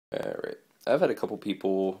Alright. I've had a couple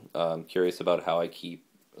people curious about how I keep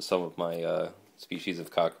some of my species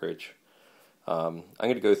of cockroach. I'm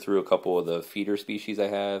going to go through a couple of the feeder species I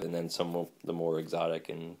have and then some of the more exotic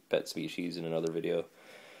and pet species in another video.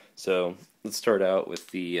 So let's start out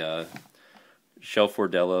with the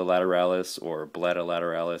Shelfordella lateralis or Blatta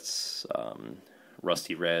lateralis,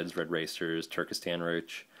 rusty reds, red racers, Turkestan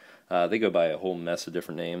roach. They go by a whole mess of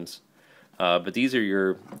different names. But these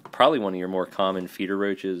are probably one of your more common feeder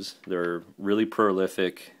roaches. They're really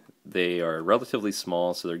prolific. They are relatively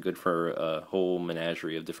small, so they're good for a whole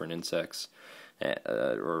menagerie of different insects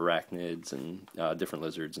or arachnids and different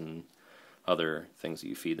lizards and other things that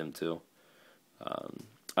you feed them to.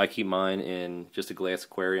 I keep mine in just a glass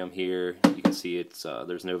aquarium here. You can see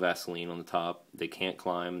there's no Vaseline on the top. They can't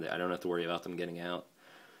climb. I don't have to worry about them getting out.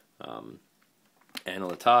 And on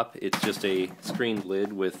the top, it's just a screened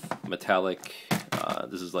lid with metallic,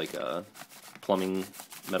 this is like a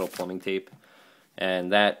metal plumbing tape.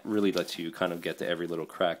 And that really lets you kind of get to every little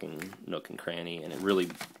crack and nook and cranny. And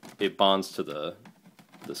it bonds to the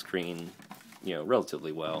screen,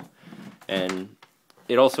 relatively well. And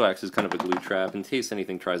it also acts as kind of a glue trap in case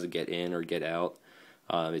anything tries to get in or get out.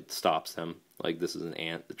 It stops them. Like this is an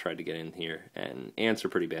ant that tried to get in here. And ants are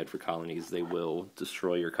pretty bad for colonies. They will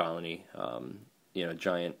destroy your colony. A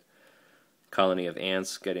giant colony of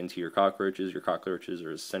ants get into your cockroaches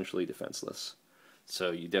are essentially defenseless.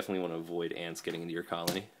 So you definitely want to avoid ants getting into your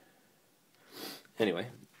colony. Anyway,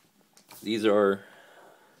 these are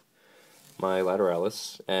my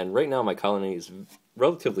Lateralis, and right now my colony is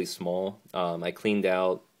relatively small. I cleaned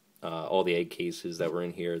out all the egg cases that were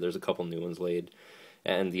in here. There's a couple new ones laid.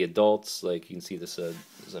 And the adults, like you can see this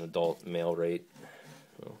is an adult male right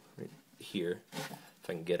here. If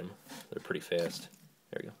I can get them. They're pretty fast.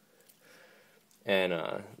 There we go.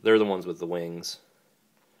 And they're the ones with the wings.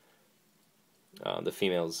 The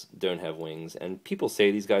females don't have wings. And people say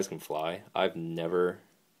these guys can fly. I've never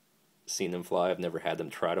seen them fly. I've never had them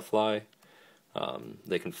try to fly.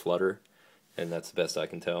 They can flutter, and that's the best I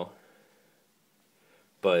can tell.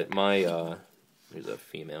 But here's a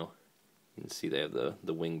female. You can see they have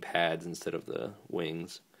the wing pads instead of the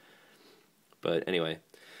wings. But anyway,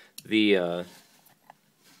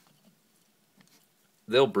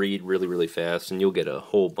 they'll breed really, really fast, and you'll get a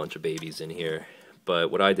whole bunch of babies in here.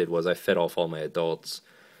 But what I did was I fed off all my adults.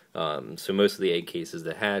 So most of the egg cases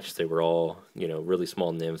that hatched, they were all, really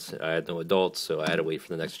small nymphs. I had no adults, so I had to wait for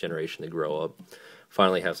the next generation to grow up.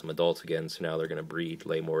 Finally have some adults again, so now they're going to breed,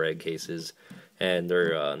 lay more egg cases, and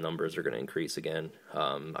their numbers are going to increase again.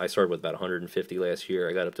 I started with about 150 last year.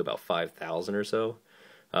 I got up to about 5,000 or so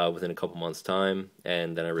within a couple months' time,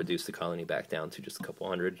 and then I reduced the colony back down to just a couple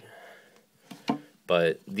hundred.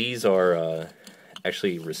 But these are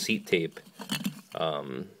actually receipt tape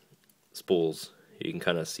spools. You can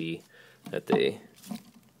kind of see that they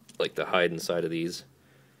like to hide inside of these.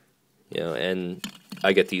 And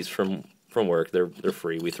I get these from work. They're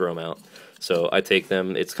free. We throw them out. So I take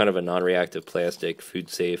them. It's kind of a non-reactive plastic, food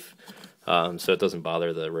safe, so it doesn't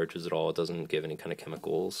bother the roaches at all. It doesn't give any kind of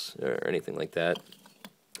chemicals or anything like that.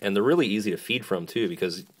 And they're really easy to feed from too,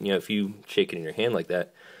 because if you shake it in your hand like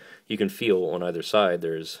that, you can feel on either side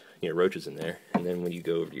there's roaches in there, and then when you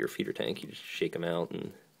go over to your feeder tank, you just shake them out,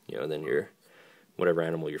 and then whatever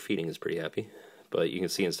animal you're feeding is pretty happy. But you can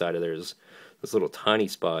see inside of there's little tiny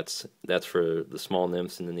spots. That's for the small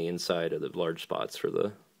nymphs, and then the inside of the large spots for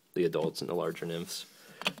the adults and the larger nymphs.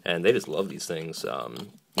 And they just love these things.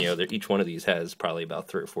 Each one of these has probably about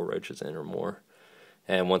 3 or 4 roaches in or more.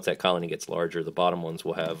 And once that colony gets larger, the bottom ones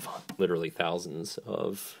will have literally thousands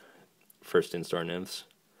of first instar nymphs.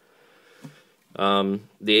 The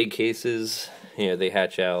egg cases, they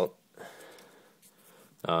hatch out.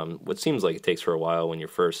 What seems like it takes for a while when you're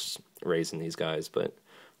first raising these guys, but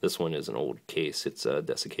this one is an old case. It's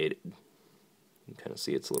desiccated. You can kind of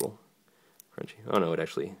see it's a little crunchy. Oh no, it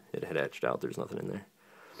had hatched out. There's nothing in there.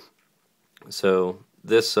 So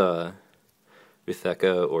this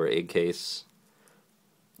Utheca or egg case,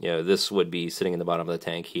 this would be sitting in the bottom of the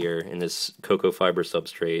tank here in this cocoa fiber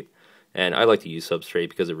substrate. And I like to use substrate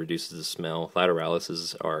because it reduces the smell.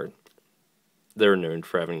 Lateralises they're known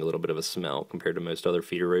for having a little bit of a smell compared to most other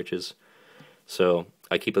feeder roaches. So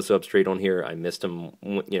I keep a substrate on here. I mist them,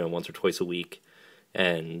 once or twice a week.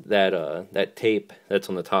 And that tape that's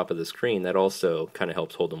on the top of the screen, that also kind of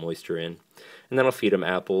helps hold the moisture in. And then I'll feed them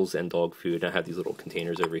apples and dog food. And I have these little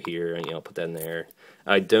containers over here, and I'll put that in there.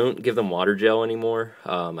 I don't give them water gel anymore.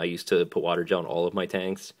 I used to put water gel in all of my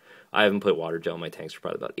tanks. I haven't put water gel in my tanks for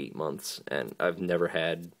probably about 8 months, and I've never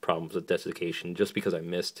had problems with desiccation just because I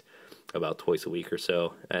missed about twice a week or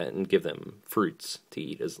so and give them fruits to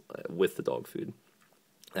eat with the dog food.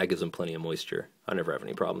 That gives them plenty of moisture. I never have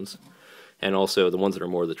any problems. And also the ones that are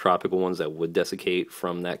more the tropical ones that would desiccate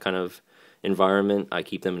from that kind of environment, I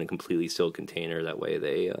keep them in a completely sealed container. That way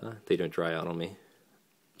they don't dry out on me.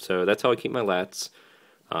 So that's how I keep my lats.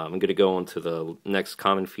 I'm going to go on to the next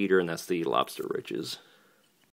common feeder, and that's the lobster roaches.